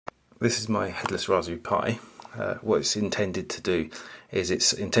This is my headless Raspberry Pi. What it's intended to do is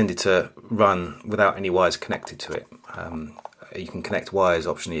it's intended to run without any wires connected to it. You can connect wires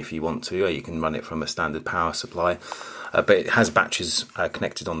optionally if you want to, or you can run it from a standard power supply. But it has batteries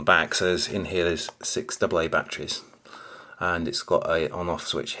connected on the back, so in here there's 6 AA batteries. And it's got a on-off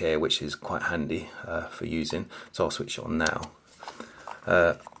switch here, which is quite handy for using. So I'll switch it on now.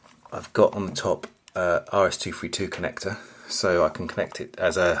 I've got on the top RS232 connector, so I can connect it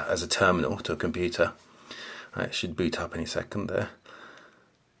as a terminal to a computer. It should boot up any second there,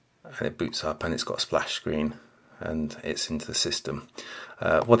 and it boots up, and it's got a splash screen, and it's into the system.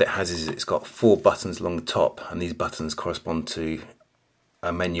 What it has is it's got 4 buttons along the top, and these buttons correspond to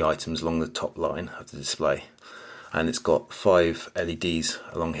menu items along the top line of the display. And it's got 5 LEDs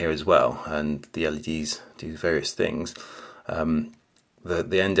along here as well, and the LEDs do various things.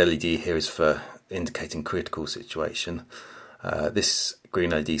 The end LED here is for indicating critical situation. This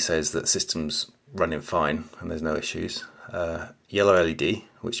green LED says that the system's running fine and there's no issues. Yellow LED,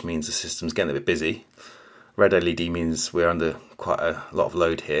 which means the system's getting a bit busy. Red LED means we're under quite a lot of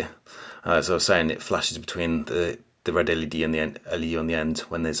load here. As I was saying, it flashes between the red LED and the LED on the end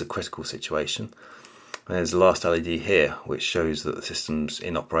when there's a critical situation. And there's the last LED here, which shows that the system's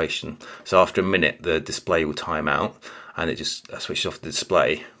in operation. So after a minute, the display will time out, and it just switches off the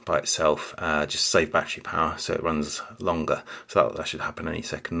display by itself, just save battery power, so it runs longer. So that should happen any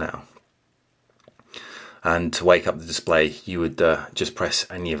second now. And to wake up the display, you would just press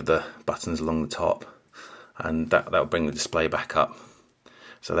any of the buttons along the top, and that will bring the display back up.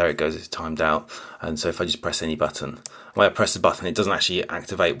 So there it goes, it's timed out. And so if I just press any button, when I press the button, it doesn't actually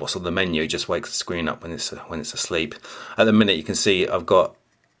activate what's on the menu, it just wakes the screen up when it's asleep. At the minute, you can see I've got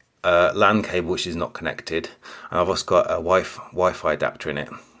a LAN cable which is not connected, and I've also got a Wi-Fi adapter in it,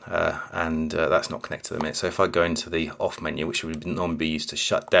 and that's not connected at the minute. So if I go into the off menu, which would normally be used to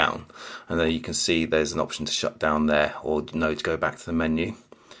shut down, and then you can see there's an option to shut down there, or no, to go back to the menu,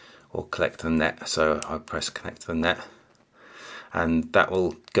 or connect to the net. So I press connect to the net, and that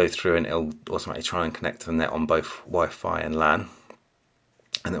will go through and it'll automatically try and connect to the net on both Wi-Fi and LAN,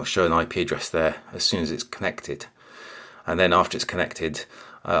 and it will show an IP address there as soon as it's connected. And then after it's connected,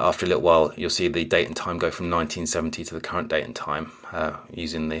 after a little while, you'll see the date and time go from 1970 to the current date and time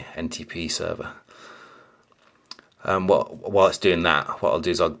using the NTP server. While it's doing that, what I'll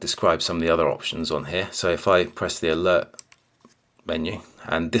do is I'll describe some of the other options on here. So if I press the alert menu,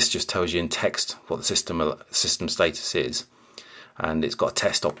 and this just tells you in text what the system status is, and it's got a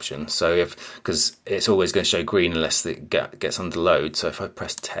test option. So because it's always going to show green unless it gets under load. So if I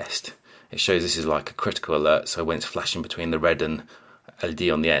press test, it shows this is like a critical alert. So when it's flashing between the red and LED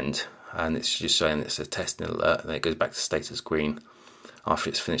on the end, and it's just showing it's a testing alert, and then it goes back to status green after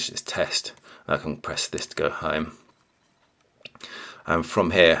it's finished its test. And I can press this to go home. And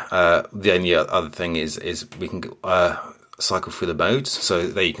from here, the only other thing is we can cycle through the modes. So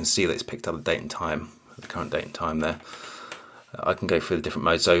there you can see that it's picked up the date and time, the current date and time there. I can go through the different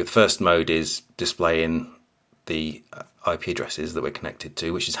modes. So the first mode is displaying the IP addresses that we're connected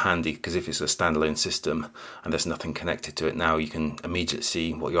to, which is handy because if it's a standalone system and there's nothing connected to it, now you can immediately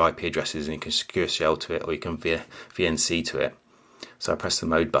see what your IP address is, and you can secure shell to it, or you can VNC to it. So I press the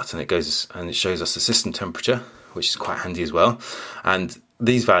mode button, it goes and it shows us the system temperature, which is quite handy as well. And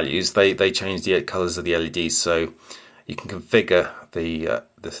these values, they change the colours of the LEDs, so you can configure the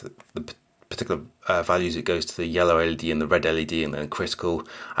particular values. It goes to the yellow LED and the red LED and then critical,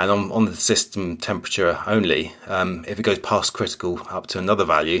 and on the system temperature only, if it goes past critical up to another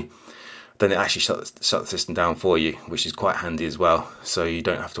value, then it actually shut the system down for you, which is quite handy as well. So you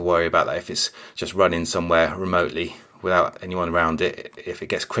don't have to worry about that if it's just running somewhere remotely without anyone around it. If it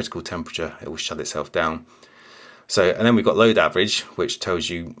gets critical temperature, it will shut itself down. So, and then we've got load average, which tells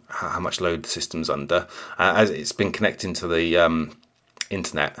you how much load the system's under. As it's been connecting to the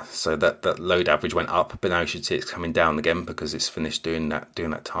internet, so that load average went up, but now you should see it's coming down again because it's finished doing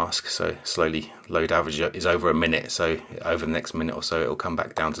that task. So slowly, load average is over a minute, so over the next minute or so it will come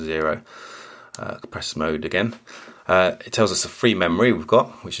back down to 0. Press mode again. It tells us the free memory we've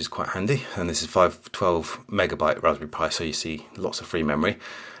got, which is quite handy, and this is 512 megabyte Raspberry Pi, so you see lots of free memory.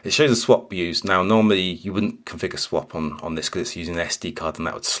 It shows a swap used. Now normally you wouldn't configure swap on this because it's using an SD card, and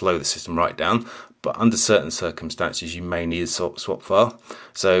that would slow the system right down, but under certain circumstances you may need a swap file.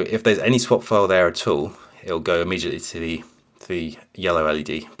 So if there's any swap file there at all, it'll go immediately to the yellow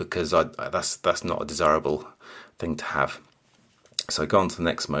LED, because that's not a desirable thing to have. So I go on to the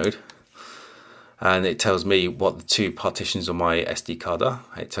next mode, and it tells me what the 2 partitions on my SD card are.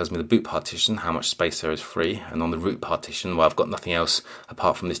 It tells me the boot partition, how much space there is free, and on the root partition, well, I've got nothing else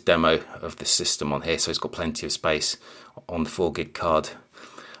apart from this demo of this system on here, so it's got plenty of space on the 4 gig card.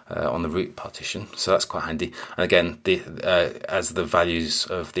 on the root partition, so that's quite handy. And again, as the values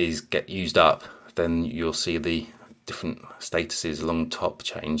of these get used up, then you'll see the different statuses along the top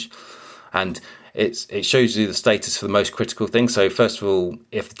change, and it shows you the status for the most critical things. So first of all,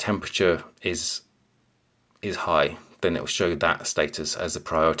 if the temperature is high, then it will show that status as a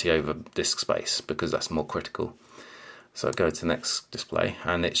priority over disk space, because that's more critical. So I'll go to the next display,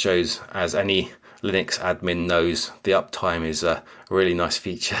 and it shows, as any Linux admin knows, the uptime is a really nice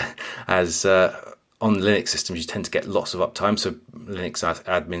feature, as on Linux systems you tend to get lots of uptime, so Linux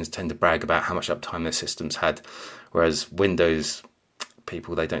admins tend to brag about how much uptime their systems had, whereas Windows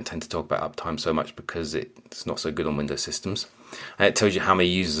people, they don't tend to talk about uptime so much because it's not so good on Windows systems. And it tells you how many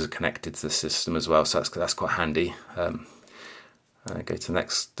users are connected to the system as well, so that's quite handy. Go to the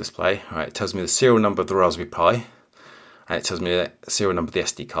next display. All right, it tells me the serial number of the Raspberry Pi, and it tells me the serial number of the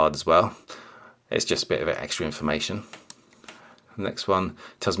SD card as well. It's just a bit of extra information. The next one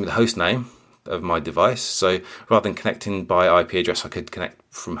tells me the host name of my device. So rather than connecting by IP address, I could connect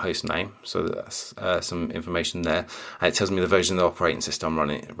from host name. So that's some information there. And it tells me the version of the operating system I'm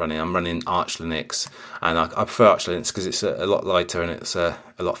running. I'm running Arch Linux, and I prefer Arch Linux because it's a lot lighter and it's a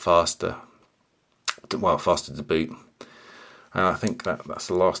lot faster. Well, faster to boot. And I think that's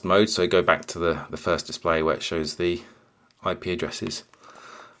the last mode. So go back to the first display where it shows the IP addresses.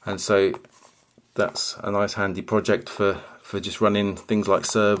 And so that's a nice handy project for just running things like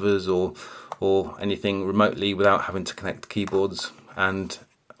servers or anything remotely without having to connect keyboards. And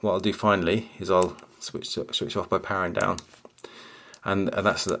what I'll do finally is I'll switch off by powering down, and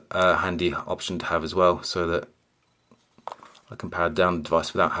that's a handy option to have as well, so that I can power down the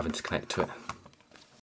device without having to connect to it.